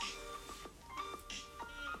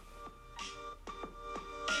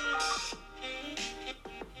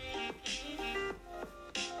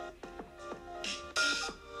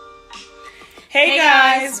Hey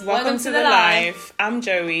guys, welcome to The Life. I'm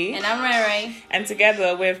Joey. And I'm Ray. And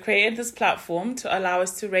together we've created this platform to allow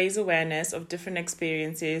us to raise awareness of different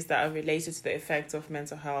experiences that are related to the effects of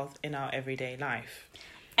mental health in our everyday life.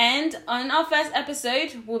 And on our first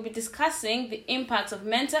episode, we'll be discussing the impacts of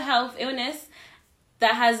mental health illness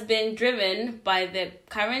that has been driven by the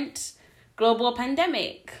current global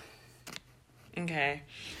pandemic. Okay.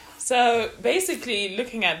 So basically,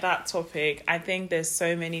 looking at that topic, I think there's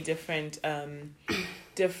so many different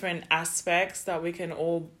aspects that we can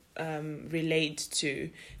all relate to,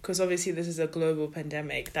 because obviously this is a global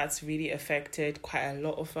pandemic that's really affected quite a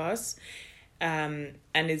lot of us. And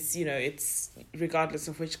it's regardless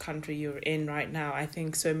of which country you're in right now, I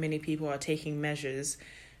think so many people are taking measures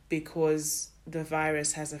because the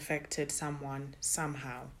virus has affected someone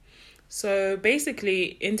somehow. So basically,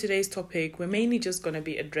 in today's topic, we're mainly just going to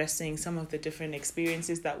be addressing some of the different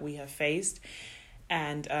experiences that we have faced.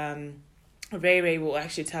 And Ray will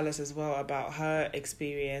actually tell us as well about her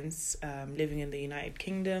experience living in the United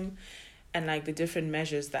Kingdom and like the different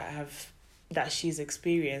measures that she's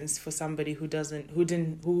experienced for somebody who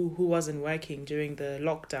wasn't working during the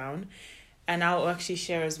lockdown. And I'll actually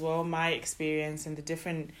share as well my experience and the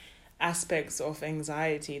different aspects of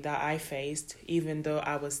anxiety that I faced, even though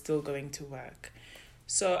I was still going to work.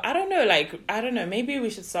 So I don't know, maybe we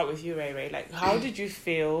should start with you, Ray. Like, how did you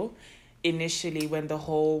feel initially when the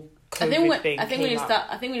whole COVID thing came up? I think we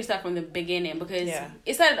need to start from the beginning, because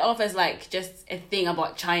it started off as like just a thing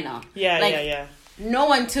about China. Yeah. No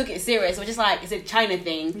one took it serious. It was just like, it's a China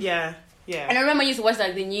thing. Yeah. And I remember I used to watch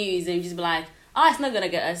like the news and just be like, it's not gonna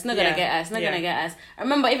get us, gonna get us. I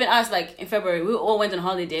remember even us, like in February, we all went on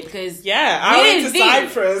holiday because I went to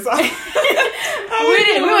Cyprus.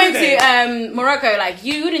 we went to Morocco. Like,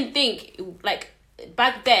 you wouldn't think, like,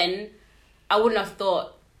 back then I wouldn't have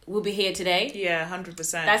thought we'll be here today.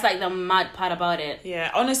 100%. That's like the mad part about it.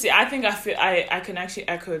 Honestly, I think I can actually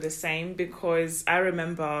echo the same, because I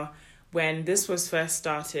remember when this was first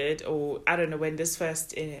started, or I don't know, when this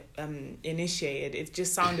first initiated, it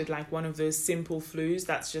just sounded like one of those simple flus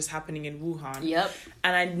that's just happening in Wuhan. Yep.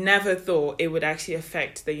 And I never thought it would actually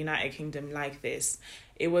affect the United Kingdom like this.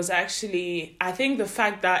 It was actually, I think the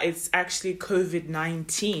fact that it's actually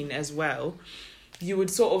COVID-19 as well, you would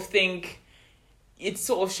sort of think, it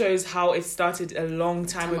sort of shows how it started a long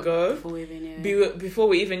time ago. Before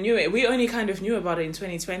we even knew it. We only kind of knew about it in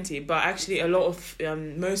 2020, but actually a lot of,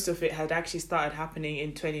 most of it had actually started happening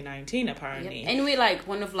in 2019, apparently. Yep. And we're like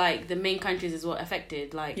one of like the main countries as well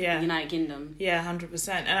affected, like the United Kingdom. 100%.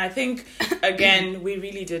 And I think, again, we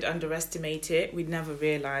really did underestimate it. We'd never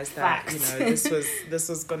realised that, this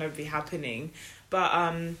was going to be happening.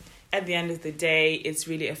 But, at the end of the day, it's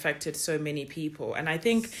really affected so many people. And I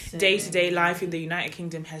think day-to-day life in the United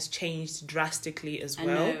Kingdom has changed drastically as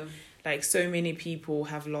well. I know. Like, so many people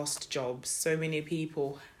have lost jobs. So many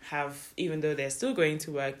people have, even though they're still going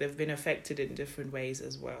to work, they've been affected in different ways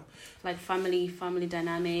as well. Like family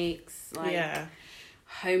dynamics, like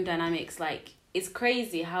home dynamics. Like, it's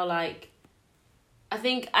crazy how, like, I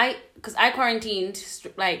think because I quarantined,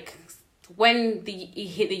 like, when it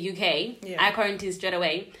hit the UK, I quarantined straight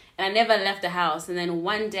away. And I never left the house. And then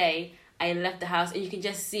one day I left the house, and you can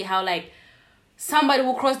just see how, like, somebody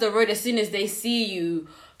will cross the road as soon as they see you.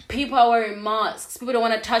 People are wearing masks. People don't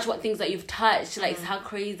want to touch what things that you've touched. Like,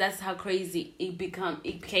 that's how crazy it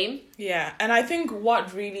became. Yeah. And I think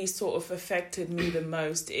what really sort of affected me the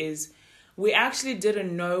most is we actually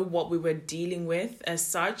didn't know what we were dealing with as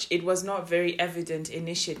such. It was not very evident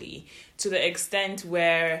initially, to the extent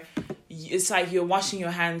where it's like you're washing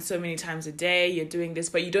your hands so many times a day, you're doing this,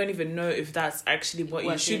 but you don't even know if that's actually what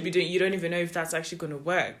you should be doing. You don't even know if that's actually going to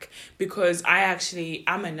work, because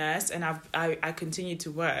I'm a nurse, and I continue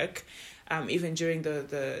to work even during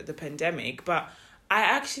the pandemic. But I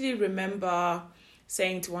actually remember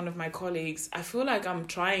saying to one of my colleagues, I feel like I'm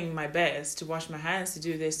trying my best to wash my hands, to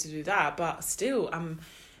do this, to do that, but still I'm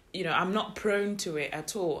not prone to it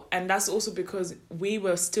at all. And that's also because we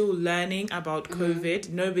were still learning about COVID.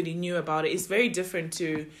 Nobody knew about it. It's very different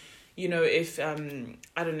to, if I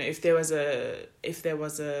don't know, if there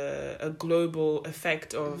was a global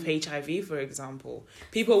effect of HIV, for example,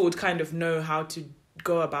 people would kind of know how to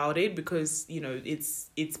go about it, because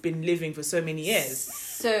it's been living for so many years.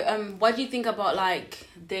 So what do you think about like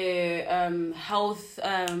the health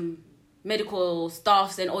medical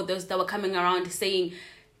staffs and all those that were coming around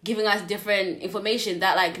giving us different information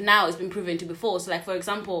that like now it's been proven to be false? So, like, for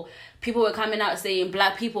example, people were coming out saying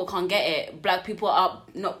black people can't get it, black people are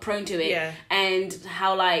not prone to it, and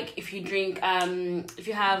how like if you drink if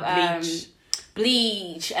you have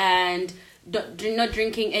bleach and not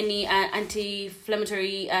drinking any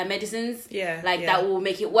anti-inflammatory medicines. That will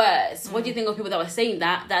make it worse. What do you think of people that were saying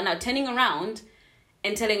that are now turning around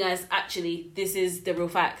and telling us, actually, this is the real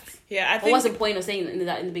fact? Yeah, I think. What's the point of saying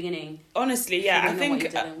that in the beginning? Honestly, yeah, I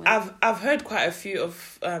think I've heard quite a few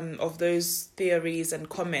of those theories and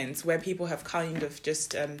comments where people have kind of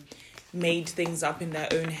just made things up in their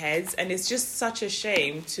own heads, and it's just such a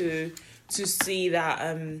shame to see that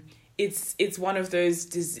it's one of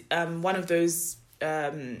those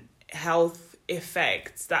health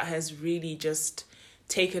effects that has really just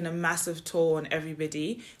taken a massive toll on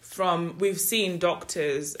everybody. We've seen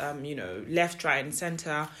doctors, left, right, and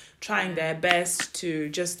center trying their best to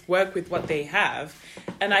just work with what they have,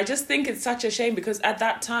 and I just think it's such a shame because at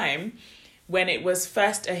that time, when it was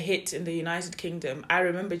first a hit in the United Kingdom, I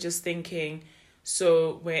remember just thinking,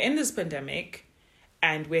 so we're in this pandemic,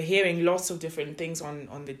 and we're hearing lots of different things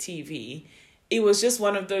on the TV. It was just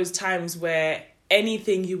one of those times where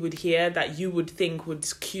anything you would hear that you would think would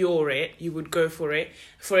cure it, you would go for it.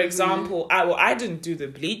 For example, I didn't do the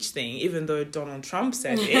bleach thing, even though Donald Trump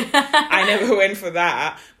said it. I never went for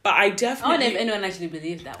that. But I definitely... I don't know if anyone actually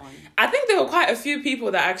believed that one. I think there were quite a few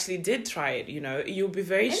people that actually did try it, You'll be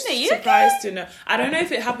very surprised to know. I don't know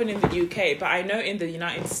if it happened in the UK, but I know in the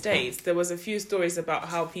United States, there was a few stories about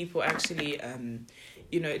how people actually,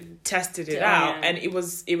 tested it out. Yeah. And it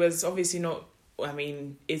was obviously not... I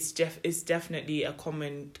mean, it's definitely a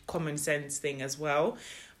common sense thing as well,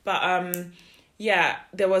 but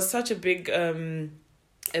there was such a big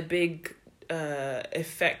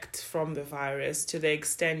effect from the virus, to the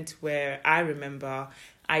extent where I remember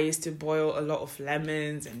I used to boil a lot of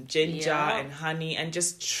lemons and ginger and honey and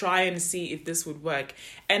just try and see if this would work.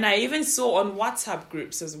 And I even saw on WhatsApp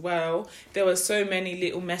groups as well, there were so many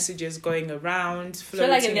little messages going around,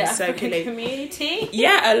 floating like in the and African circulating. Community?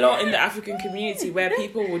 Yeah, a lot in the African community, where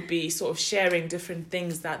people would be sort of sharing different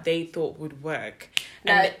things that they thought would work.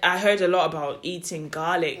 And I heard a lot about eating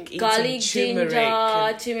garlic, eating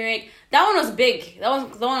turmeric. Turmeric. That one was big. The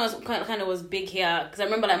one was kind of was big here, because I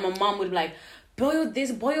remember like my mom would be like, boil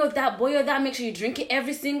this, boil that, make sure you drink it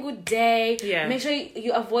every single day. Yeah. Make sure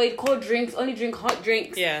you avoid cold drinks, only drink hot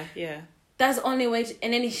drinks. Yeah. That's the only way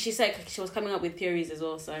and then she said she was coming up with theories as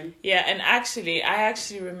well, so. Yeah, and I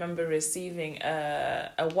remember receiving a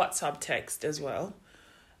WhatsApp text as well,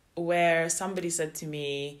 where somebody said to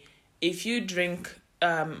me, if you drink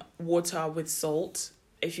water with salt,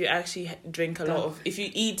 if you actually drink if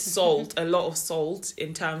you eat salt, a lot of salt,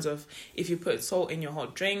 in terms of if you put salt in your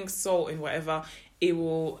hot drinks, salt in whatever, it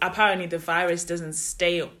will, apparently the virus doesn't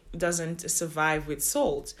survive with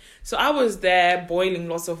salt. So I was there boiling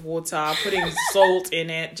lots of water, putting salt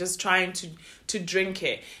in it, just trying to drink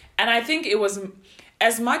it. And I think it was,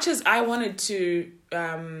 as much as I wanted to,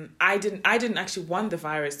 I didn't actually want the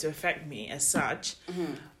virus to affect me as such,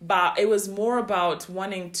 but it was more about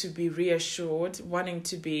wanting to be reassured,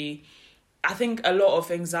 I think a lot of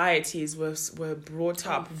anxieties were brought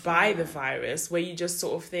up by the virus, where you just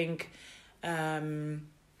sort of think, am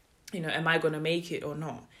I going to make it or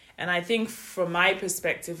not? And I think from my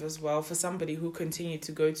perspective as well, for somebody who continued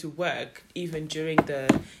to go to work, even during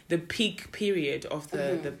the peak period of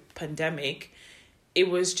the pandemic, it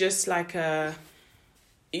was just like a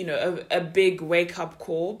big wake-up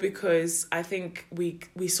call, because I think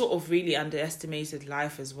we sort of really underestimated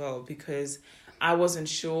life as well, because I wasn't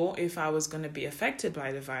sure if I was going to be affected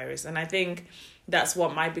by the virus. And I think that's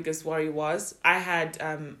what my biggest worry was. I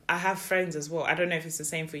have friends as well. I don't know if it's the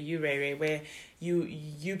same for you, Ray Ray, where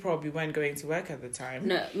you probably weren't going to work at the time.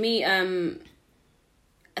 No, me, I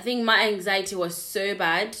think my anxiety was so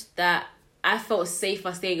bad that I felt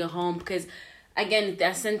safer staying at home, because again, the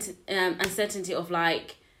uncertainty of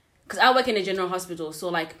like, because I work in a general hospital, so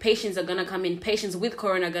like patients are gonna come in, patients with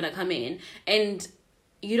corona are gonna come in, and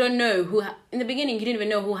you don't know who. In the beginning, you didn't even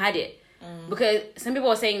know who had it, because some people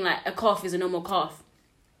were saying like a cough is a normal cough,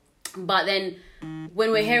 but then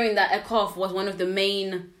when we're hearing that a cough was one of the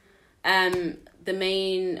main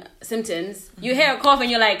symptoms, you hear a cough and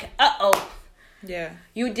you're like, uh-oh. Yeah.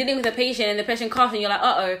 You're dealing with a patient and the patient coughs and you're like,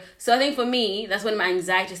 uh-oh. So I think for me, that's when my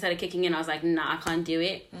anxiety started kicking in. I was like, nah, I can't do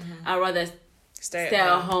it. I'd rather stay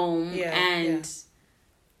at home and...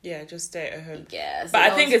 Yeah, just stay at home. Yeah. So but I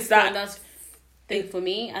think it's that... That's thing for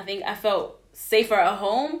me. I think I felt safer at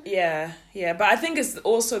home. Yeah. But I think it's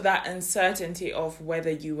also that uncertainty of whether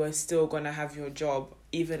you were still going to have your job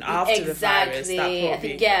even after the virus. That probably... I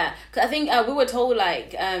think, because I think we were told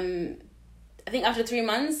like... I think after 3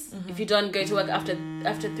 months, if you don't go to work after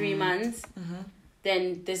 3 months,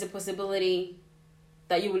 then there's a possibility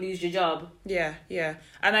that you will lose your job. Yeah.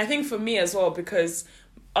 And I think for me as well, because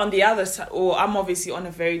on the other side, or I'm obviously on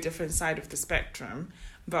a very different side of the spectrum,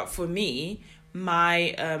 but for me,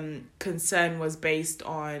 my concern was based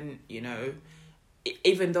on,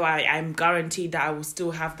 even though I'm guaranteed that I will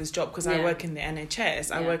still have this job because I work in the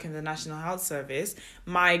NHS, I work in the National Health Service,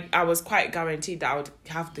 I was quite guaranteed that I would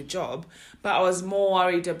have the job, but I was more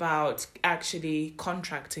worried about actually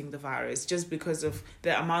contracting the virus just because of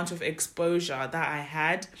the amount of exposure that I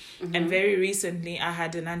had. And very recently I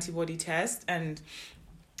had an antibody test, and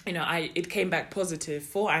it came back positive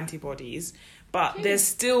for antibodies, but there's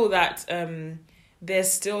still that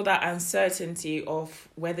uncertainty of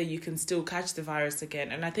whether you can still catch the virus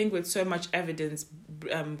again. And I think with so much evidence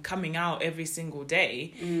coming out every single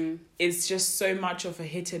day, it's just so much of a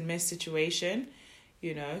hit and miss situation,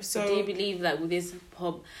 So do you believe that with this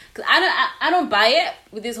whole... Because I don't buy it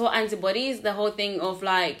with this whole antibodies, the whole thing of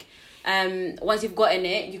like, once you've gotten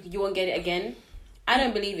it, you won't get it again. I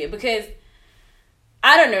don't believe it because...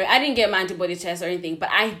 I don't know. I didn't get my antibody test or anything, but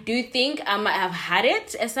I do think I might have had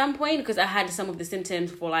it at some point because I had some of the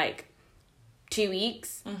symptoms for like 2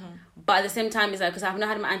 weeks. But at the same time, it's like, because I've not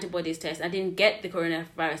had my antibodies test, I didn't get the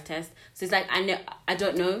coronavirus test, so it's like I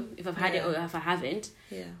don't know if I've had it or if I haven't.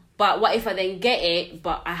 Yeah. But what if I then get it,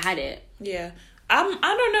 but I had it? Yeah. I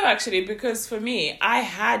don't know actually, because for me, I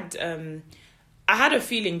had a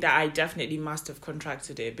feeling that I definitely must have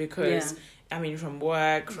contracted it because. Yeah. I mean, from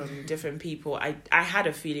work, from different people, I had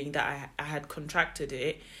a feeling that I had contracted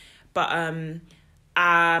it. But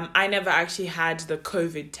I never actually had the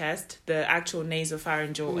COVID test, the actual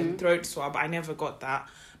nasopharyngeal and throat swab. I never got that.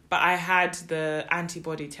 But I had the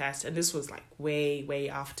antibody test, and this was like way, way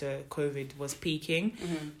after COVID was peaking.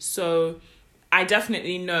 So I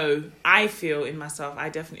definitely know, I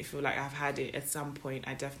definitely feel like I've had it at some point.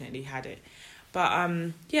 I definitely had it. But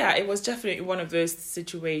it was definitely one of those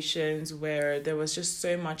situations where there was just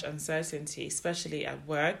so much uncertainty, especially at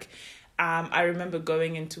work. I remember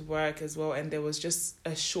going into work as well, and there was just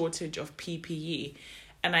a shortage of PPE.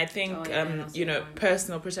 And I think,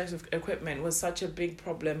 personal protective equipment was such a big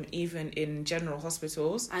problem, even in general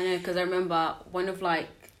hospitals. I know, because I remember one of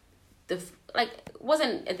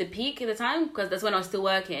wasn't at the peak at the time, because that's when I was still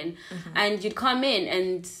working. And you'd come in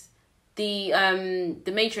and...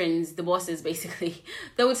 the matrons, the bosses, basically,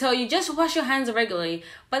 they would tell you just wash your hands regularly.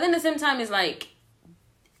 But then at the same time, it's like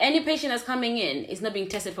any patient that's coming in is not being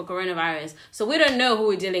tested for coronavirus, so we don't know who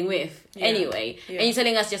we're dealing with anyway. And you're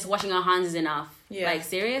telling us just washing our hands is enough. Like,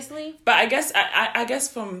 seriously? But I guess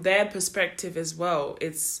from their perspective as well,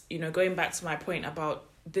 it's, going back to my point about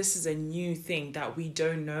this is a new thing that we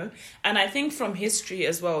don't know. And I think from history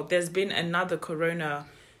as well, there's been another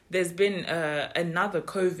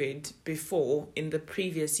COVID before in the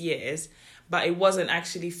previous years, but it wasn't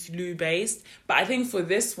actually flu based. But I think for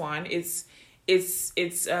this one, it's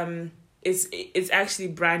actually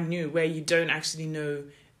brand new, where you don't actually know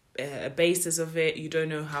a basis of it. You don't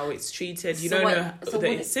know how it's treated. You don't know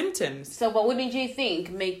the symptoms. So, what wouldn't you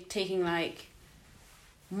think make taking like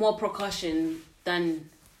more precaution than,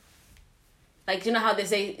 like, you know how they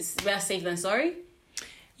say it's better safe than sorry?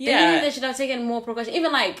 Yeah, they should have taken more precaution.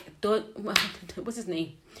 Even like, what's his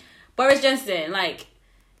name? Boris Johnson. Like,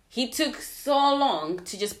 he took so long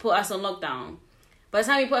to just put us on lockdown. By the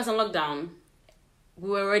time he put us on lockdown, we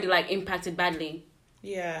were already like impacted badly.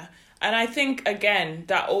 Yeah, and I think again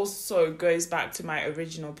that also goes back to my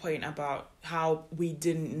original point about how we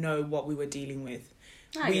didn't know what we were dealing with.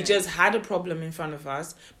 We just had a problem in front of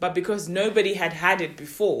us, but because nobody had it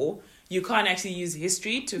before. You can't actually use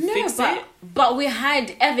history to fix it. But we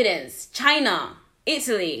had evidence. China,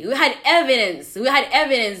 Italy, we had evidence. We had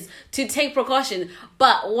evidence to take precaution.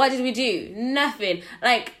 But what did we do? Nothing.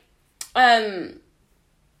 Like,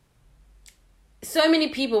 so many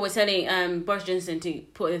people were telling Boris Johnson to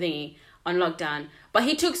put the thingy on lockdown. But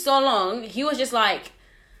he took so long. He was just like,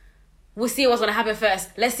 we'll see what's going to happen first.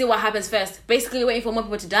 Let's see what happens first. Basically waiting for more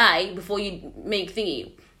people to die before you make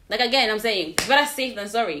thingy. Like, again, I'm saying, better safe than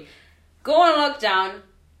sorry. Go on lockdown,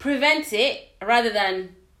 prevent it, rather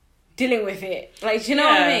than dealing with it. Like, do you know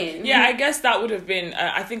what I mean? Yeah, I guess that would have been...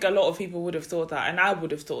 I think a lot of people would have thought that, and I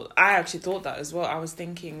actually thought that as well. I was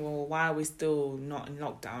thinking, well, why are we still not in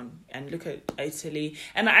lockdown? And look at Italy.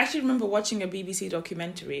 And I actually remember watching a BBC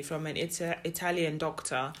documentary from an Italian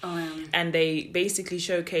doctor. And they basically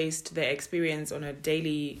showcased their experience on a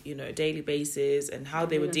daily basis, and how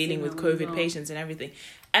they were dealing with COVID patients and everything.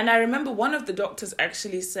 And I remember one of the doctors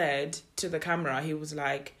actually said to the camera, he was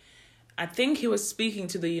like, I think he was speaking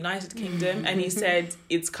to the United Kingdom, and he said,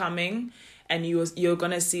 it's coming. and you're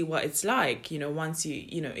gonna see what it's like, once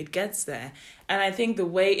it gets there. And I think the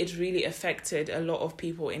way it really affected a lot of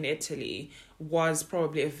people in Italy was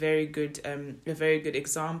probably a very good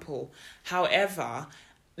example. However,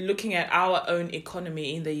 looking at our own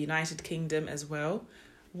economy in the United Kingdom as well,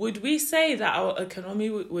 would we say that our economy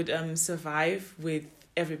would survive with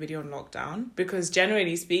everybody on lockdown? Because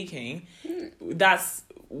generally speaking, that's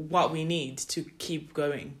what we need to keep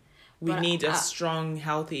going. We need a strong,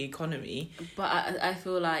 healthy economy. But I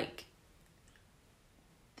feel like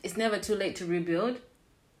it's never too late to rebuild.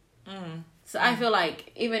 So I feel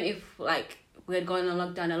like even if like we had gone on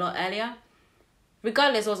lockdown a lot earlier,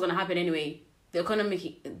 regardless of what's gonna happen anyway, the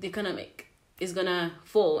economic is gonna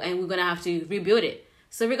fall, and we're gonna have to rebuild it.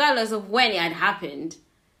 So regardless of when it had happened,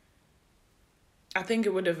 I think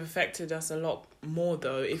it would have affected us a lot more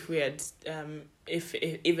though if we had, if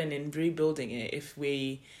even in rebuilding it, if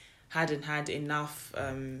we hadn't had enough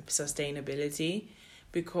sustainability,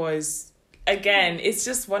 because again, it's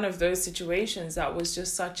just one of those situations that was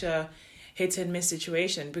just such a hit and miss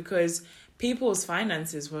situation, because people's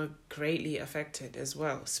finances were greatly affected as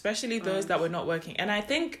well, especially those that were not working. And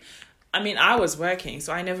I was working,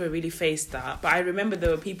 so I never really faced that. But I remember there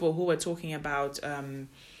were people who were talking about, there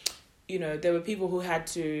were people who had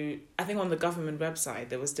to, I think on the government website,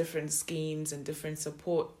 there was different schemes and different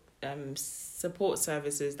support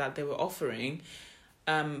services that they were offering.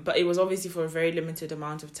 But it was obviously for a very limited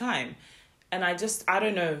amount of time. And I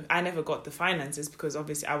don't know, I never got the finances because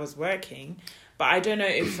obviously I was working. But I don't know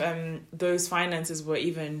if those finances were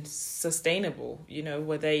even sustainable.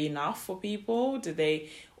 Were they enough for people?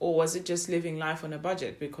 Or was it just living life on a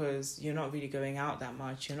budget because you're not really going out that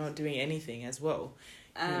much? You're not doing anything as well.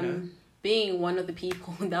 Being one of the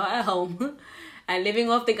people that are at home and living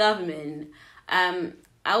off the government,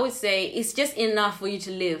 I would say it's just enough for you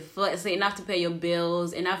to live. It's enough to pay your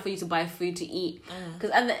bills, enough for you to buy food to eat. Because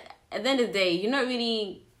at the end of the day, you're not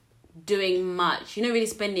really doing much. You're not really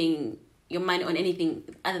spending your money on anything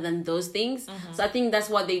other than those things. So I think that's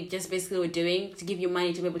what they just basically were doing, to give you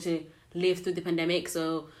money to be able to live through the pandemic.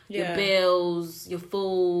 So your bills, your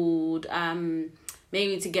food,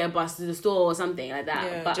 maybe to get a bus to the store or something like that.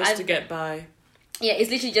 Yeah, but just to get by. Yeah, it's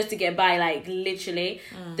literally just to get by, like, literally.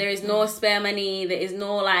 There is no spare money. There is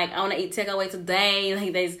no, like, I want to eat takeaway today.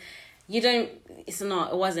 Like, it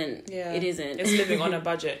wasn't. Yeah. It isn't. It's living on a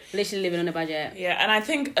budget. Literally living on a budget. Yeah, and I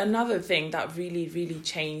think another thing that really, really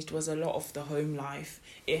changed was a lot of the home life.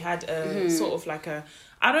 It had a sort of like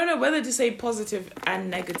I don't know whether to say positive and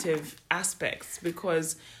negative aspects,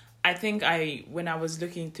 because I think when I was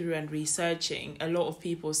looking through and researching, a lot of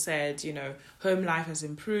people said, home life has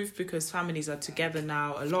improved because families are together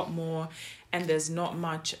now a lot more, and there's not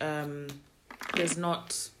much, there's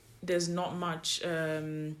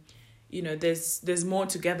more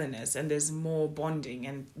togetherness and there's more bonding,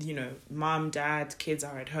 and, mom, dad, kids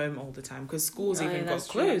are at home all the time because schools got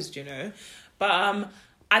closed, But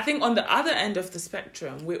I think on the other end of the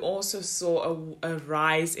spectrum, we also saw a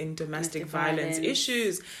rise in domestic violence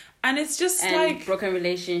issues. And it's just broken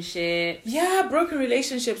relationships. Yeah, broken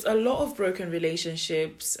relationships. A lot of broken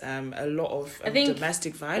relationships. A lot of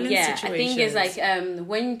domestic violence situations. I think it's like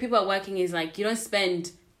when people are working, is like you don't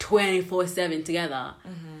spend 24/7 together.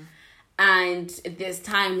 And there's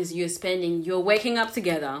times you're waking up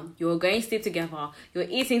together, you're going to sleep together, you're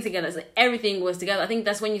eating together. So everything was together. I think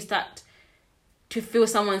that's when you start to feel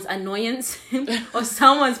someone's annoyance or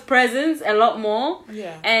someone's presence a lot more.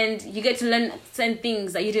 Yeah. And you get to learn certain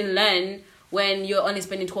things that you didn't learn when you're only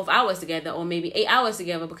spending 12 hours together or maybe 8 hours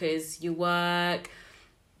together because you work.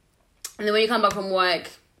 And then when you come back from work,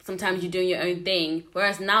 sometimes you're doing your own thing.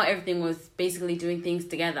 Whereas now everything was basically doing things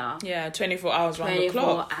together. Yeah, 24 hours around the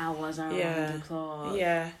clock. 24 hours around the clock.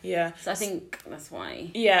 Yeah. So I think that's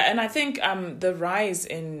why. Yeah, and I think the rise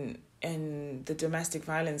in the domestic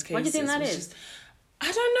violence cases. What do you think that is?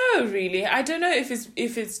 I don't know, really. I don't know if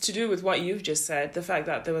it's to do with what you've just said, the fact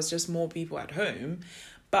that there was just more people at home.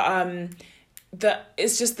 But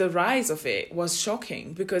it's just the rise of it was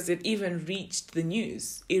shocking because it even reached the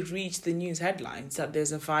news. It reached the news headlines that there's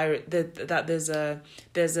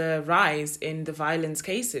there's a rise in the violence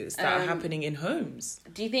cases that are happening in homes.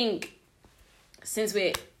 Do you think, since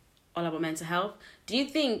we're all about mental health, do you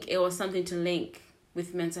think it was something to link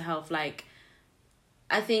with mental health? Like,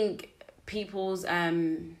 I think people's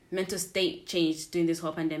mental state changed during this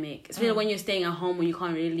whole pandemic. Especially when you're staying at home when you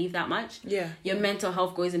can't really leave that much. Yeah. Your mental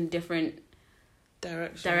health goes in different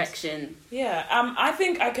direction. Yeah. I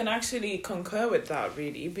think I can actually concur with that,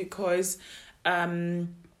 really, because 100%,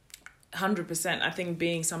 I think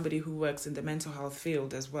being somebody who works in the mental health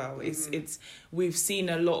field as well, we've seen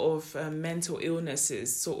a lot of mental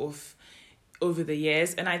illnesses sort of over the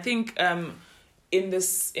years. And I think in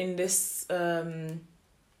this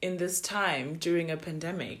time during a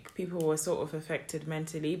pandemic, people were sort of affected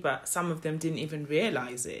mentally, but some of them didn't even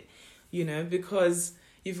realize it, you know, because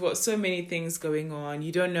you've got so many things going on.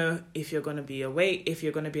 You don't know if you're going to be awake, if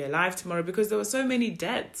you're going to be alive tomorrow, because there were so many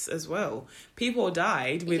deaths as well. People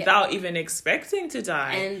died without even expecting to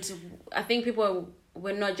die. And I think people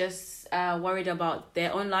were not just worried about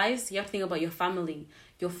their own lives. You have to think about your family,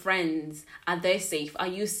 your friends. Are they safe? Are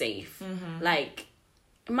you safe? Mm-hmm. Like,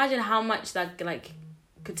 imagine how much that, like,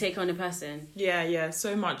 could take on a person. Yeah,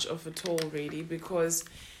 so much of a toll, really, because,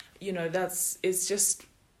 you know, it's just...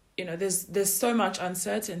 You know, there's so much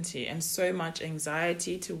uncertainty and so much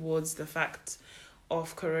anxiety towards the fact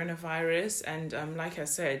of coronavirus. And like I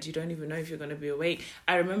said, you don't even know if you're going to be awake.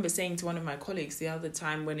 I remember saying to one of my colleagues the other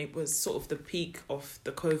time when it was sort of the peak of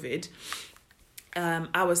the COVID,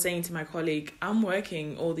 I was saying to my colleague, I'm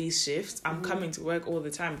working all these shifts. I'm coming to work all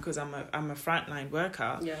the time because I'm a frontline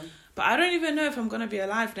worker. Yeah. But I don't even know if I'm going to be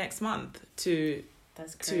alive next month to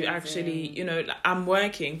actually, you know, I'm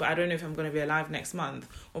working, but I don't know if I'm going to be alive next month,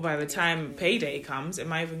 or by the time payday comes,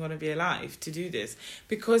 am I even going to be alive to do this?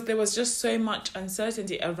 Because there was just so much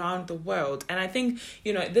uncertainty around the world. And I think,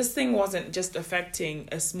 you know, this thing wasn't just affecting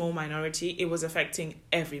a small minority, it was affecting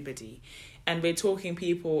everybody. And we're talking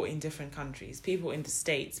people in different countries, people in the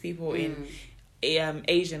States, people in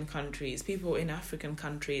Asian countries, people in African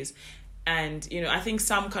countries. And, you know, I think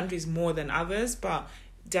some countries more than others, but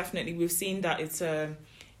definitely we've seen that it's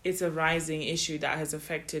a rising issue that has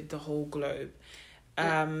affected the whole globe.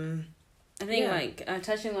 I think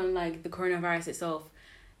touching on like the coronavirus itself,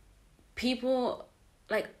 people,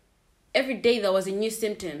 like, every day there was a new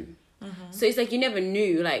symptom. So it's like you never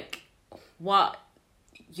knew like what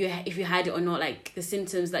if you had it or not, like the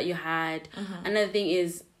symptoms that you had. Another thing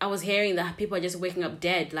is I was hearing that people are just waking up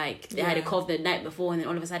dead, like they had a cough the night before and then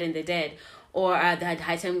all of a sudden they're dead. Or they had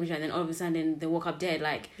high temperature and then all of a sudden they woke up dead.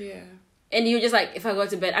 Like, and you're just like, if I go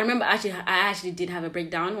to bed, I remember I actually did have a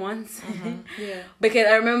breakdown once. Because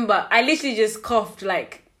I remember I literally just coughed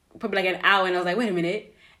like probably like an hour and I was like, wait a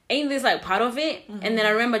minute, ain't this like part of it? And then I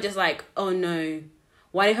remember just like, oh no,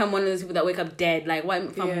 what if I'm one of those people that wake up dead? Like, what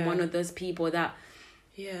if I'm one of those people that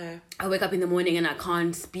I wake up in the morning and I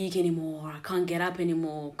can't speak anymore, I can't get up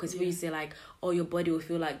anymore, because we say like, oh, your body will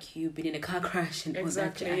feel like you've been in a car crash and all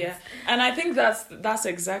that jazz. And I think that's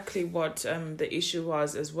exactly what the issue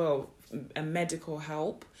was as well. A medical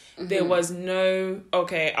help. There was no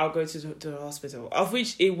okay, I'll go to the hospital, of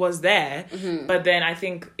which it was there, but then I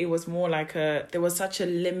think it was more like there was such a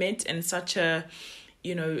limit and such a,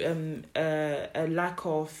 you know, a lack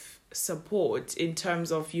of support in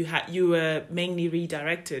terms of you were mainly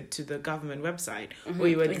redirected to the government website, or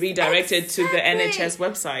you were redirected to the NHS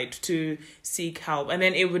website to seek help, and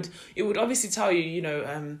then it would obviously tell you, you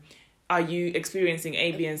know, are you experiencing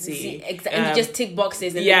A, B, and C? Exactly. And you just tick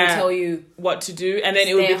boxes and they will tell you what to do. And then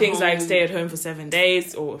it would be things like stay at home for 7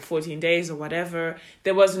 days or 14 days or whatever.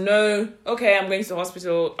 There was no, okay, I'm going to the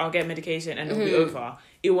hospital, I'll get medication and it'll be over.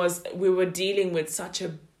 We were dealing with such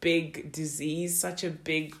a big disease, such a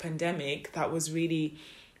big pandemic that was really,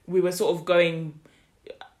 we were sort of going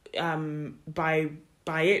by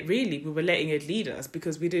it, really. We were letting it lead us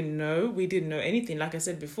because we didn't know anything. Like I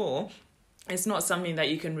said before, it's not something that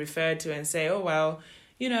you can refer to and say, oh, well,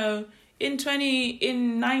 you know, in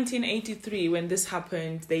 1983, when this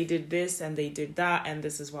happened, they did this and they did that, and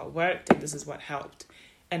this is what worked and this is what helped.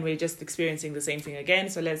 And we're just experiencing the same thing again,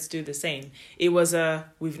 so let's do the same. It was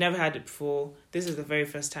we've never had it before. This is the very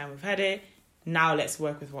first time we've had it. Now let's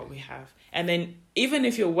work with what we have. And then even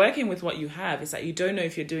if you're working with what you have, it's like you don't know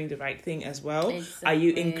if you're doing the right thing as well. Exactly. Are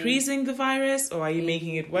you increasing the virus, or are you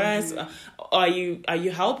making it worse? Are you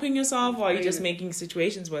helping yourself, or are you just making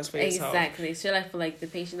situations worse for yourself? Exactly. So I feel like the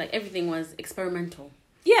patient, like everything was experimental.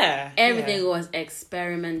 Yeah. Everything was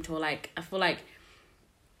experimental. Like I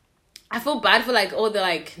feel bad for like all the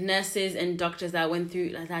like nurses and doctors that went through,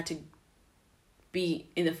 like, that had to be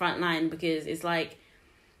in the front line, because it's like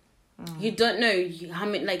you don't know how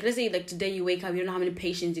many, like, let's say like today you wake up, you don't know how many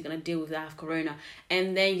patients you're gonna deal with that have corona,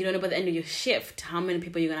 and then you don't know by the end of your shift how many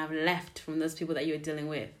people you're gonna have left from those people that you're dealing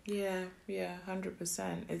with.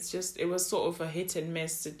 100%. it was sort of a hit and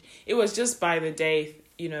miss. It was just by the day,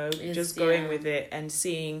 you know, just going with it and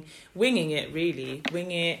winging it.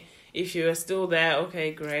 If you are still there,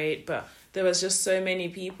 okay, great. But there was just so many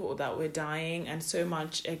people that were dying and so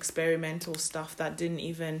much experimental stuff that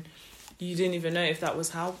you didn't even know if that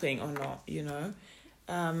was helping or not, you know.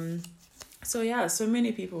 So yeah, so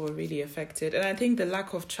many people were really affected. And I think the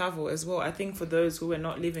lack of travel as well. I think for those who were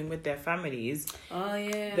not living with their families,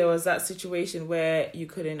 there was that situation where you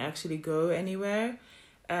couldn't actually go anywhere.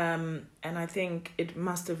 And I think it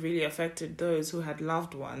must have really affected those who had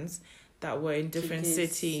loved ones that were in different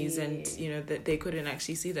cities and, you know, that they couldn't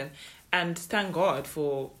actually see them. And thank God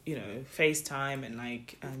for, you know, FaceTime and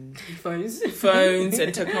like phones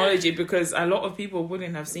and technology, because a lot of people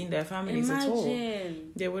wouldn't have seen their families at all.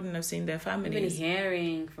 They wouldn't have seen their families. Even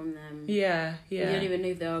hearing from them. Yeah. You don't even know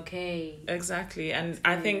if they're okay. Exactly. And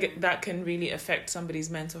I think that can really affect somebody's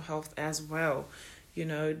mental health as well. You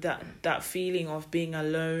know, that feeling of being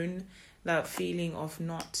alone, that feeling of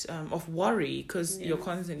not of worry, because you're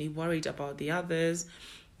constantly worried about the others.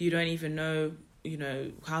 You don't even know, you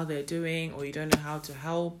know, how they're doing, or you don't know how to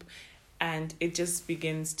help, and it just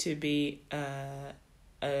begins to be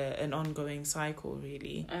an ongoing cycle,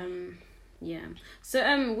 really.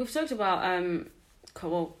 So we've talked about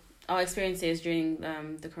our experiences during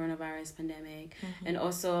the coronavirus pandemic, and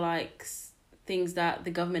also like things that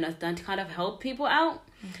the government has done to kind of help people out.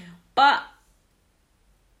 But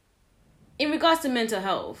in regards to mental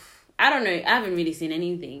health, I don't know, I haven't really seen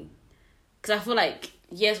anything, because I feel like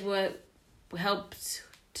yes, we helped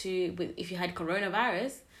if you had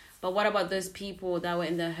coronavirus, but what about those people that were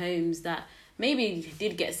in their homes that maybe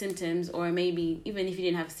did get symptoms, or maybe even if you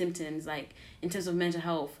didn't have symptoms, like in terms of mental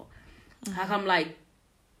health, how come like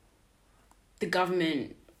the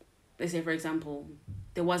government, let's say for example,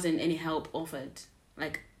 there wasn't any help offered,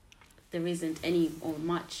 like there isn't any or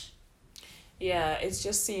much? Yeah, it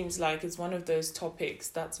just seems like it's one of those topics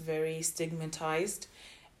that's very stigmatized,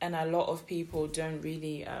 and a lot of people don't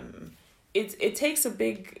really it takes a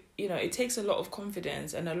big, you know, it takes a lot of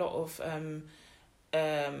confidence and a lot of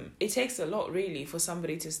it takes a lot really for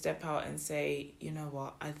somebody to step out and say, you know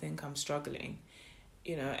what, I think I'm struggling,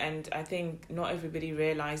 you know. And I think not everybody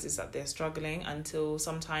realizes that they're struggling until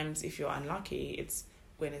sometimes, if you're unlucky, it's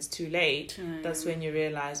when it's too late. That's when you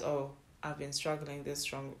realize, oh, I've been struggling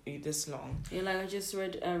this long. Yeah, like I just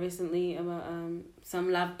read recently about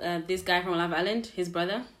this guy from Love Island, his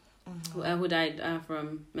brother, who died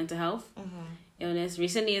from mental health illness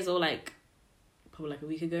recently, is all like probably like a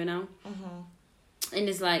week ago now. And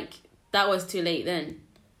it's like that was too late then.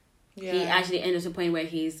 Yeah. He actually ended to a point where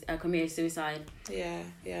he's committed suicide.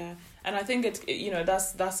 Yeah. And I think it's, you know,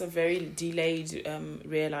 that's a very delayed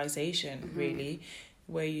realization really,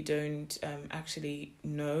 where you don't actually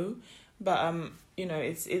know. But you know,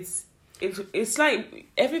 it's like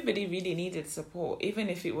everybody really needed support, even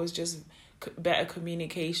if it was just better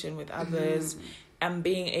communication with others and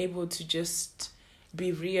being able to just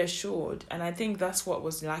be reassured. And I think that's what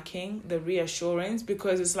was lacking, the reassurance,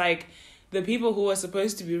 because it's like the people who were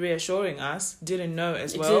supposed to be reassuring us didn't know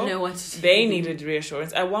as well. Didn't know what to do. They needed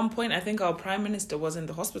reassurance. At one point, I think our Prime Minister was in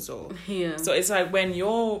the hospital. Yeah. So it's like when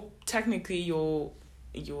you're technically your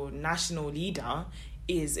national leader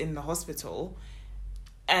is in the hospital,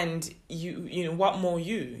 and you know, what more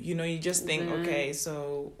you know, you just think, okay,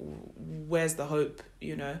 so where's the hope,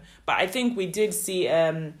 you know? But I think we did see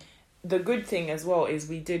the good thing as well is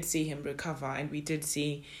we did see him recover, and we did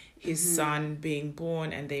see his son being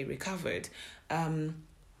born, and they recovered,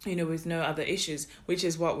 you know, with no other issues, which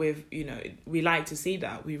is what we like to see,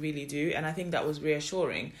 that we really do. And I think that was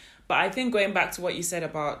reassuring. But I think going back to what you said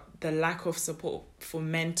about the lack of support for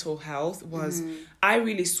mental health was, I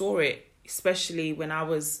really saw it, especially when I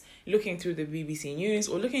was looking through the BBC News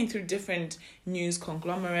or looking through different news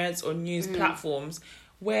conglomerates or news platforms,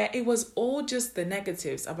 where it was all just the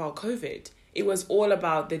negatives about COVID. It was all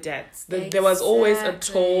about the deaths. There was always a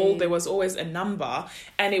toll. There was always a number.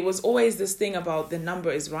 And it was always this thing about the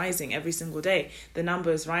number is rising every single day. The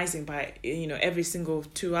number is rising by, you know, every single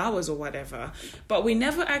 2 hours or whatever. But we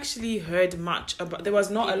never actually heard much about... There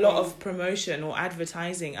was not a lot of promotion or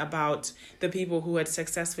advertising about the people who had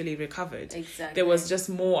successfully recovered. Exactly. There was just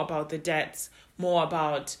more about the deaths, more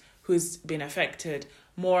about who's been affected,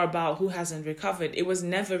 more about who hasn't recovered. It was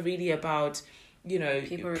never really about... you know,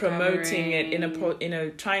 people promoting it in a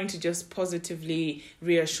trying to just positively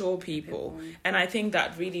reassure people. And I think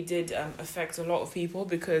that really did affect a lot of people,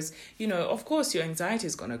 because, you know, of course your anxiety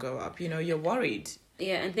is going to go up, you know, you're worried.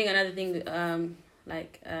 Yeah, and I think another thing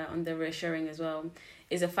on the reassuring as well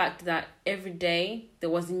is the fact that every day there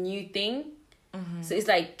was a new thing. So it's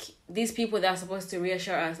like these people that are supposed to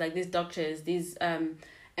reassure us, like these doctors, these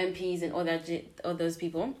MPs and all those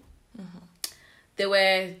people,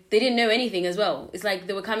 they didn't know anything as well. It's like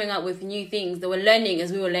they were coming up with new things. They were learning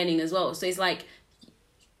as we were learning as well. So it's like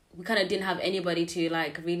we kind of didn't have anybody to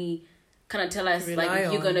like really kind of tell us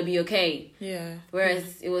like you're gonna be okay. Yeah.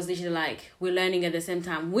 Whereas it was literally like we're learning at the same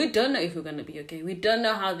time. We don't know if we're gonna be okay. We don't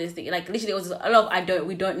know how this thing. Like literally, it was a lot of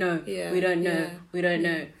we don't know. Yeah. We don't know. We don't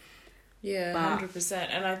know. Yeah, 100%.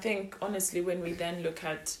 And I think honestly, when we then look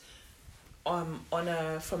at from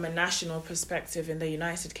a national perspective in the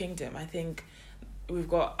United Kingdom, I think we've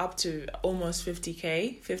got up to almost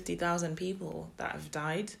 50,000 people that have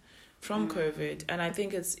died from COVID. And I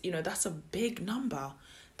think it's, that's a big number.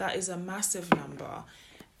 That is a massive number.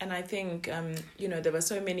 And I think, there were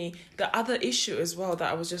so many... The other issue as well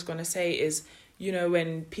that I was just going to say is,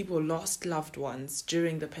 when people lost loved ones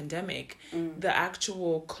during the pandemic, the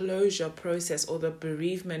actual closure process or the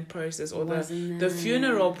bereavement process or the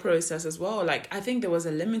funeral process as well. Like, I think there was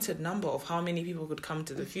a limited number of how many people could come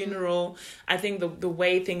to the funeral. I think the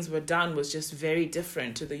way things were done was just very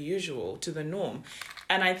different to the norm.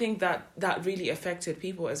 And I think that really affected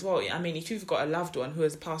people as well. I mean, if you've got a loved one who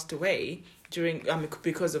has passed away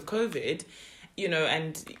because of COVID,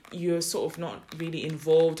 and you're sort of not really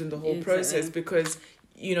involved in the whole process because,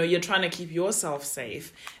 you're trying to keep yourself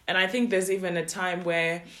safe. And I think there's even a time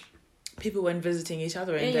where people weren't visiting each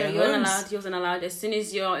other in their homes. You wasn't allowed. As soon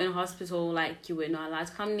as you're in hospital, like, you were not allowed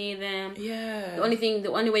to come near them. Yeah. The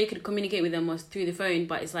only way you could communicate with them was through the phone.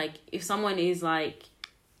 But it's like, if someone is, like,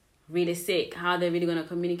 really sick, how are they really going to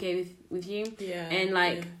communicate with you? Yeah. And,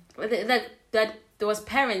 like that there was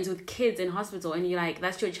parents with kids in hospital, and you're like,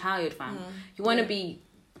 that's your child, fam. You want to be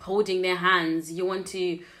holding their hands. You want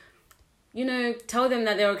to, tell them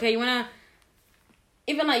that they're okay. You want to,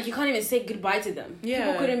 even like, you can't even say goodbye to them. Yeah.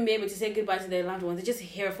 People couldn't be able to say goodbye to their loved ones. They just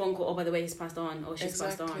hear a phone call, oh, by the way, he's passed on, or she's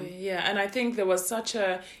passed on. Yeah, and I think there was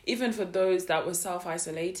even for those that were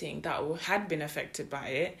self-isolating, that had been affected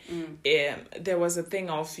by it, there was a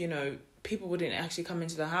thing of, people wouldn't actually come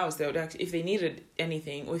into the house. They would actually, if they needed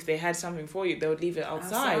anything or if they had something for you, they would leave it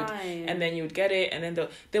outside. And then you would get it. And then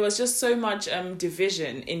there was just so much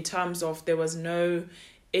division in terms of there was no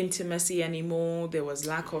intimacy anymore. There was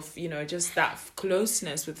lack of, just that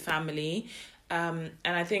closeness with family. And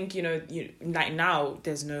I think, like now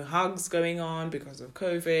there's no hugs going on because of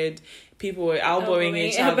COVID. People were elbowing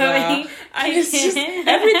each other. And it's just,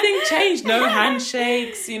 everything changed. No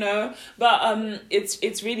handshakes, But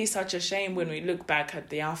it's really such a shame when we look back at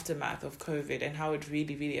the aftermath of COVID and how it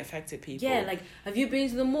really, really affected people. Yeah, like, have you been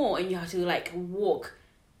to the mall and you have to, like, walk?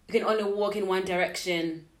 You can only walk in one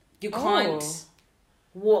direction. You can't...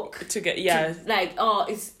 walk to get it's my like,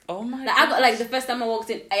 I got, like, the first time I walked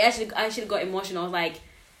in, I actually got emotional. I was like,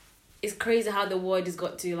 it's crazy how the world has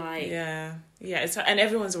got to, like, it's, and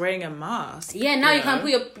everyone's wearing a mask. You can't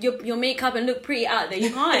put your makeup and look pretty out there. You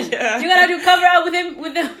can't. You gotta do cover up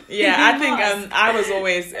with them I think I was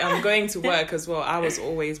always going to work as well. I was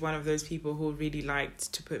always one of those people who really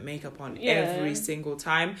liked to put makeup on every single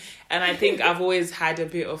time, and I think I've always had a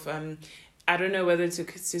bit of I don't know whether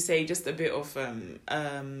to say just a bit of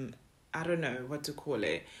I don't know what to call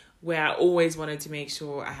it, where I always wanted to make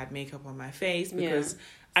sure I had makeup on my face because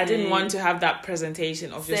I didn't want to have that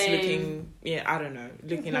presentation of just looking like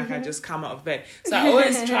I just come out of bed. So I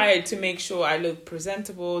always tried to make sure I look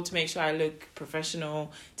presentable, to make sure I look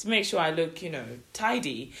professional, to make sure I look,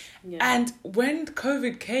 tidy. And when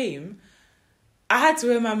COVID came, I had to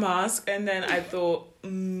wear my mask, and then I thought,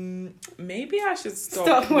 maybe I should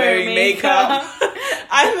stop wearing makeup.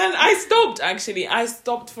 And then I stopped, actually. I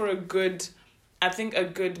stopped for a good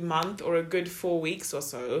month or a good 4 weeks or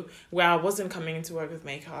so, where I wasn't coming into work with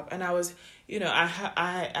makeup. And I was,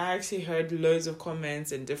 I actually heard loads of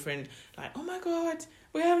comments and different, like, oh my God,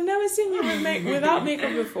 we have never seen you without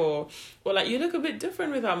makeup before. Or like, you look a bit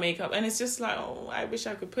different without makeup. And it's just like, oh, I wish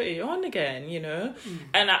I could put it on again,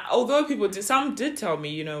 And although some did tell me,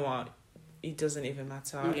 you know what, it doesn't even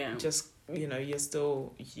matter. Yeah. Just, you're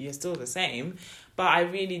still the same. But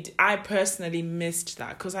I personally missed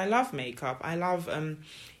that because I love makeup. I love,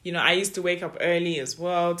 I used to wake up early as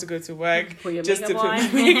well to go to work just to put my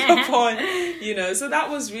makeup on, So that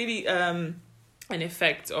was really an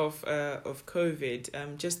effect of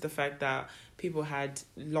COVID. Just the fact that people had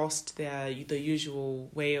lost the usual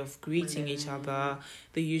way of greeting each other,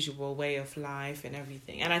 the usual way of life and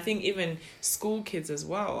everything. And I think even school kids as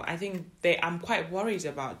well, I think I'm quite worried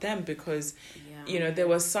about them because, there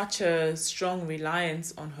was such a strong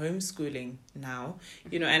reliance on homeschooling now,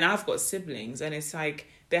 and I've got siblings and it's like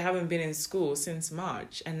they haven't been in school since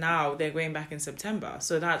March and now they're going back in September.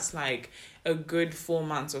 So that's like a good 4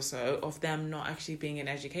 months or so of them not actually being in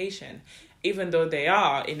education, even though they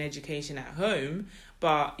are in education at home.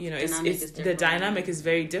 But, the dynamic is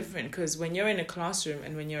very different because when you're in a classroom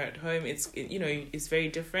and when you're at home, it's very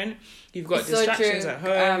different. You've got distractions at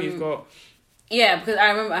home. You've got, Yeah, because I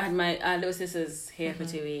remember I had my little sisters here for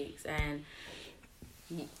 2 weeks, and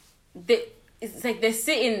it's like they're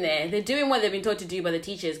sitting there, they're doing what they've been taught to do by the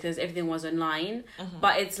teachers because everything was online,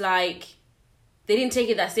 but it's like they didn't take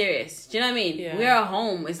it that serious. Do you know what I mean? Yeah. We're at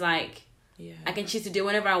home. It's like I can choose to do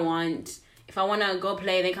whatever I want. If I want to go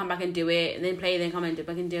play, then come back and do it, and then play, then come and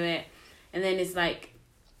back and do it, and then it's like,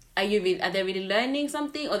 are they really learning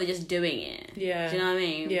something, or they're just doing it? Yeah. Do you know what I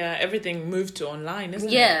mean? Yeah, everything moved to online,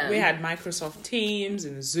 isn't Yeah. it? We had Microsoft Teams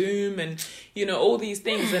and Zoom and, all these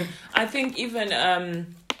things. And I think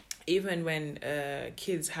even when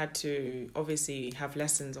kids had to obviously have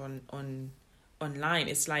lessons on online,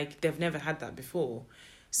 it's like they've never had that before.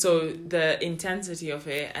 So the intensity of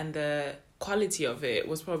it and the quality of it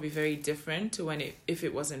was probably very different to if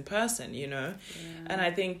it was in person, and I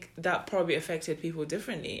think that probably affected people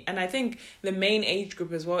differently. And I think the main age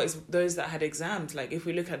group as well is those that had exams. Like if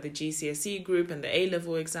we look at the GCSE group and the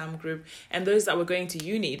A-level exam group, and those that were going to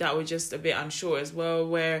uni that were just a bit unsure as well,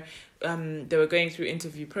 where they were going through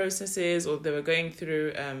interview processes, or they were going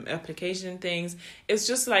through application things. It's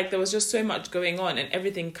just like there was just so much going on, and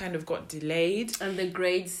everything kind of got delayed. And the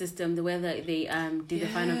grade system, the way that they did the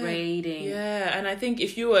final grading. Yeah, and I think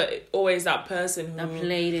if you were always that person who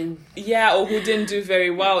played in, or who didn't do very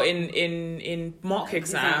well in mock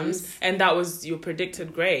exams, and that was your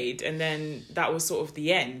predicted grade, and then that was sort of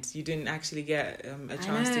the end. You didn't actually get a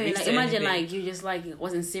chance to reach. Like imagine anything. You just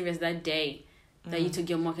wasn't serious that day that you took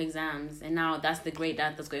your mock exams, and now that's the grade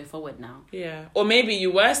that's going forward now. Yeah, or maybe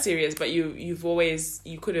you were serious, but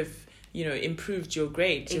you could have improved your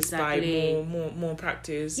grade just by more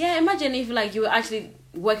practice. Yeah, imagine if you were actually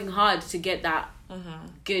working hard to get that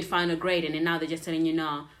good final grade, and then now they're just telling you,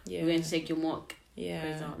 no, you're going to take your mock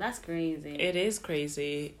result. That's crazy. It is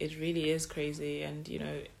crazy. It really is crazy, and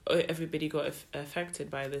everybody got affected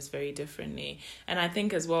by this very differently. And I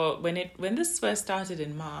think as well, when this first started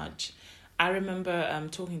in March, I remember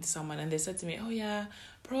talking to someone, and they said to me, "Oh yeah,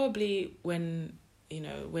 probably when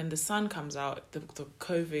the sun comes out, the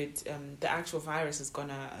COVID, the actual virus is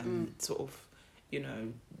gonna sort of,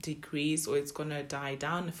 decrease, or it's gonna die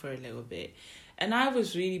down for a little bit." And I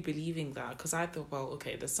was really believing that, because I thought, well,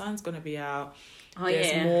 okay, the sun's gonna be out.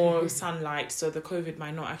 There's more sunlight, so the COVID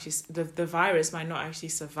might not actually, the virus might not actually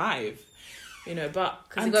survive. But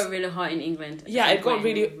because it got really hot in England. Yeah, it got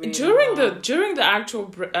really during the actual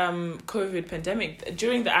COVID pandemic,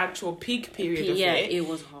 during the actual peak period of it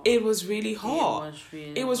was hot. It was really hot.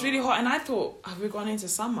 It was really hot, and I thought, have we gone into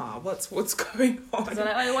summer? What's going on? So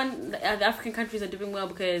the African countries are doing well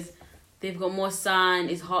because they've got more sun.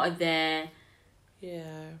 It's hotter there. Yeah,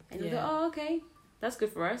 and we go, oh, okay, that's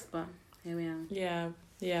good for us, but here we are.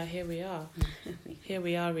 Yeah, here we are. Here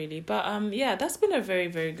we are, really. But that's been a very,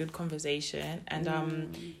 very good conversation. And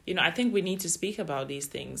I think we need to speak about these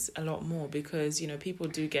things a lot more, because people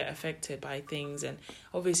do get affected by things, and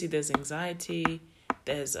obviously there's anxiety,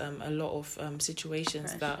 there's a lot of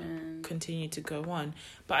situations that continue to go on.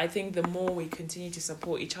 But I think the more we continue to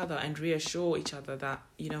support each other and reassure each other that,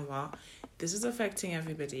 what, this is affecting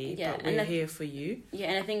everybody, but we're here for you.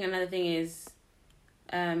 Yeah, and I think another thing is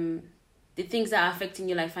the things that are affecting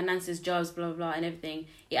you, like finances, jobs, blah, blah, blah, and everything,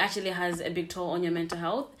 it actually has a big toll on your mental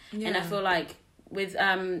health. Yeah. And I feel like with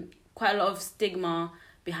quite a lot of stigma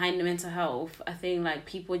behind the mental health, I think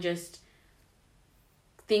people just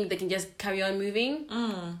think they can just carry on moving,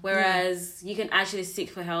 whereas you can actually seek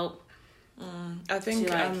for help. I think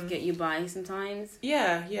to get you by sometimes.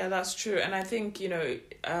 Yeah, that's true. And I think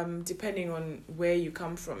depending on where you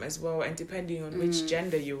come from as well, and depending on which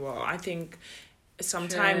gender you are, I think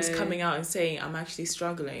sometimes coming out and saying I'm actually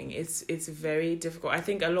struggling, it's very difficult. I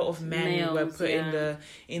think a lot of men were put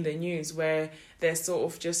in the news where they're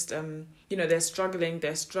sort of just they're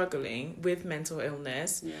struggling with mental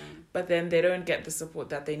illness, but then they don't get the support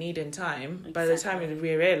that they need in time. Exactly. By the time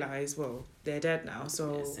we realize, well, they're dead now,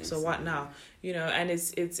 so what now? And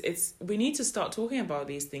it's we need to start talking about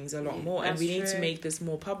these things a lot more, and we need to make this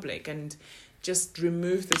more public, and just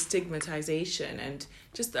remove the stigmatization, and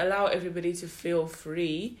just allow everybody to feel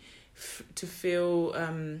free, to feel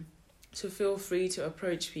free to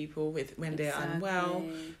approach people when they're unwell,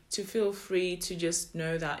 to feel free to just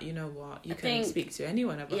know that, you can speak to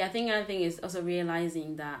anyone about. Yeah, I think another thing is also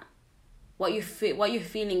realizing that what you're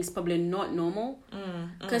feeling is probably not normal.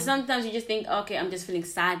 Because sometimes you just think, okay, I'm just feeling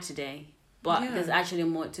sad today. But there's actually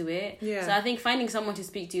more to it. Yeah. So I think finding someone to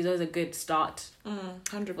speak to is always a good start.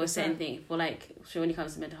 100%. For certain things. For when it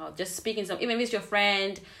comes to mental health. Just speaking to someone, even if it's your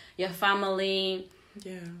friend, your family.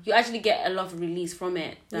 Yeah. You actually get a lot of release from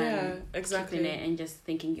it. Than exactly. keeping it and just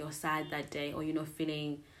thinking you're sad that day, or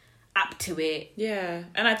feeling apt to it. Yeah,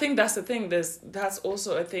 and I think that's the thing. That's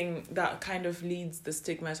also a thing that kind of leads the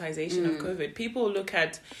stigmatization of COVID. People look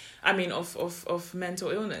at, of mental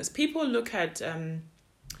illness. People look at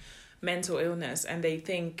mental illness and they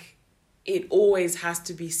think it always has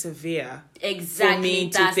to be severe exactly for me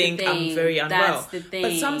to think I'm very unwell.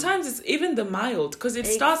 But sometimes it's even the mild, because it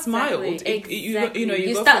starts mild. You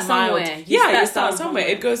go from mild. You start somewhere.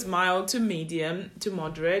 It goes mild to medium to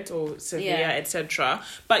moderate or severe, etc.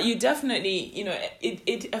 But you definitely,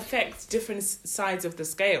 it affects different sides of the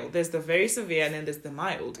scale. There's the very severe and then there's the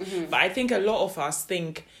mild. But I think a lot of us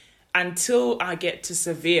think, until I get to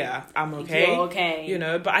severe, I'm okay. You're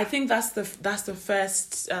okay. But I think that's the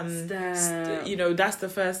first that's the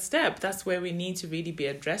first step. That's where we need to really be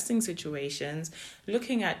addressing situations,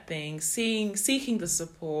 looking at things, seeking the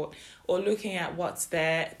support, or looking at what's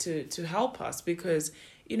there to help us, because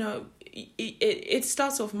it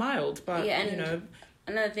starts off mild, but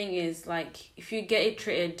another thing is, like, if you get it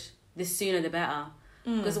treated, the sooner the better.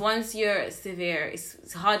 Because once you're severe,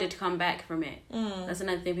 it's harder to come back from it. That's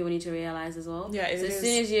another thing people need to realize as well. Yeah, so as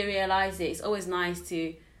soon as you realize it, it's always nice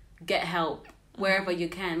to get help wherever you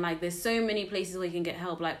can. Like, there's so many places where you can get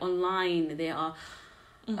help. Like, online, there are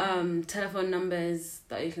telephone numbers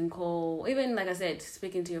that you can call. Even, like I said,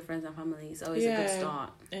 speaking to your friends and family is always a good start.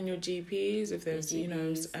 And your GPs, if there's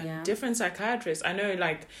different psychiatrists. I know,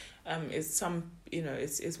 like,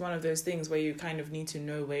 it's one of those things where you kind of need to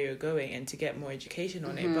know where you're going and to get more education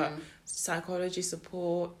on it. But psychology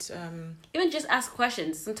support, even just ask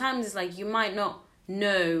questions. Sometimes it's like you might not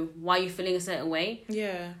know why you're feeling a certain way.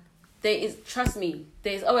 Trust me,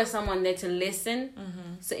 there's always someone there to listen.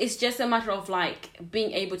 So it's just a matter of, like,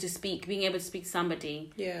 being able to speak to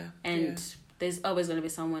somebody. There's always going to be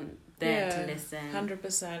someone there to listen.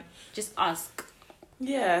 100%. Just ask.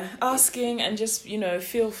 Asking, and just,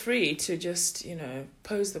 feel free to just,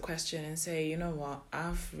 pose the question and say, you know what,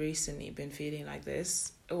 I've recently been feeling like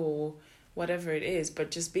this, or whatever it is, but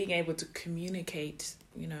just being able to communicate,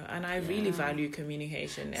 and I really value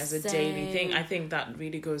communication as a daily thing. I think that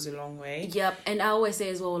really goes a long way. Yep, and I always say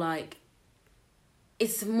as well, like,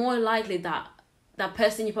 it's more likely that that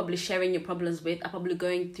person you're probably sharing your problems with are probably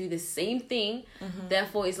going through the same thing.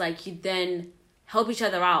 Therefore, it's like you then help each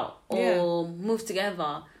other out, or move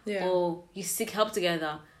together, or you seek help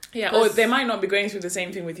together. Or they might not be going through the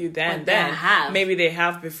same thing with you then. Maybe they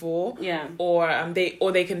have before. Or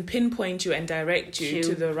they can pinpoint you and direct you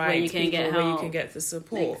to the right people where you can get the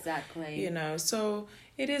support. Exactly. So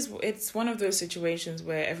it's one of those situations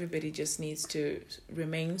where everybody just needs to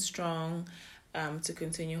remain strong, to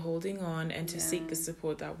continue holding on, and to seek the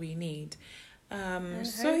support that we need.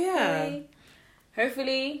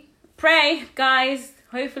 Hopefully, pray, guys.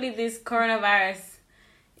 Hopefully this coronavirus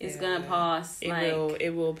is gonna pass.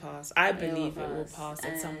 It will pass. I believe it will pass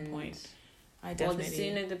at some point. I definitely. The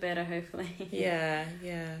sooner the better, hopefully. Yeah.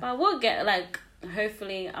 But we'll get,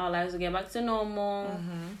 hopefully our lives will get back to normal,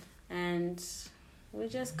 and we'll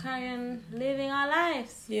just carry on living our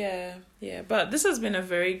lives. Yeah. But this has been a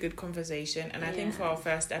very good conversation, and I think for our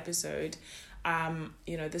first episode,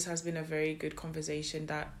 this has been a very good conversation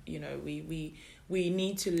that, we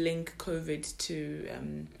need to link COVID to,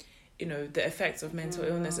 the effects of mental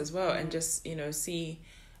illness as well, and just, see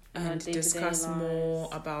and discuss more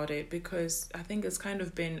about it, because I think it's kind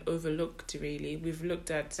of been overlooked, really. We've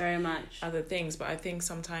looked at very much other things, but I think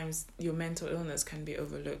sometimes your mental illness can be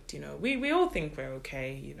overlooked. We all think we're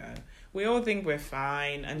okay, we all think we're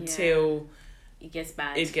fine until it gets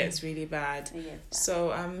bad. It gets really bad. So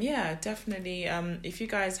definitely, if you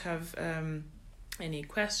guys have any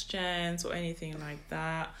questions or anything like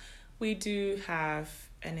that, we do have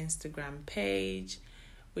an Instagram page,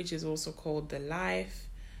 which is also called The Life.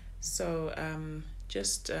 So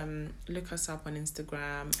just look us up on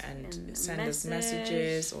Instagram and send us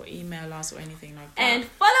messages or email us or anything like that. And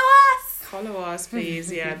follow us, please.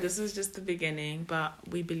 This is just the beginning, but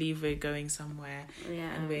we believe we're going somewhere,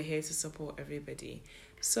 and we're here to support everybody.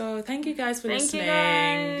 So thank you guys for listening.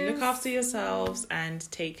 Look after yourselves and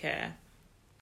take care.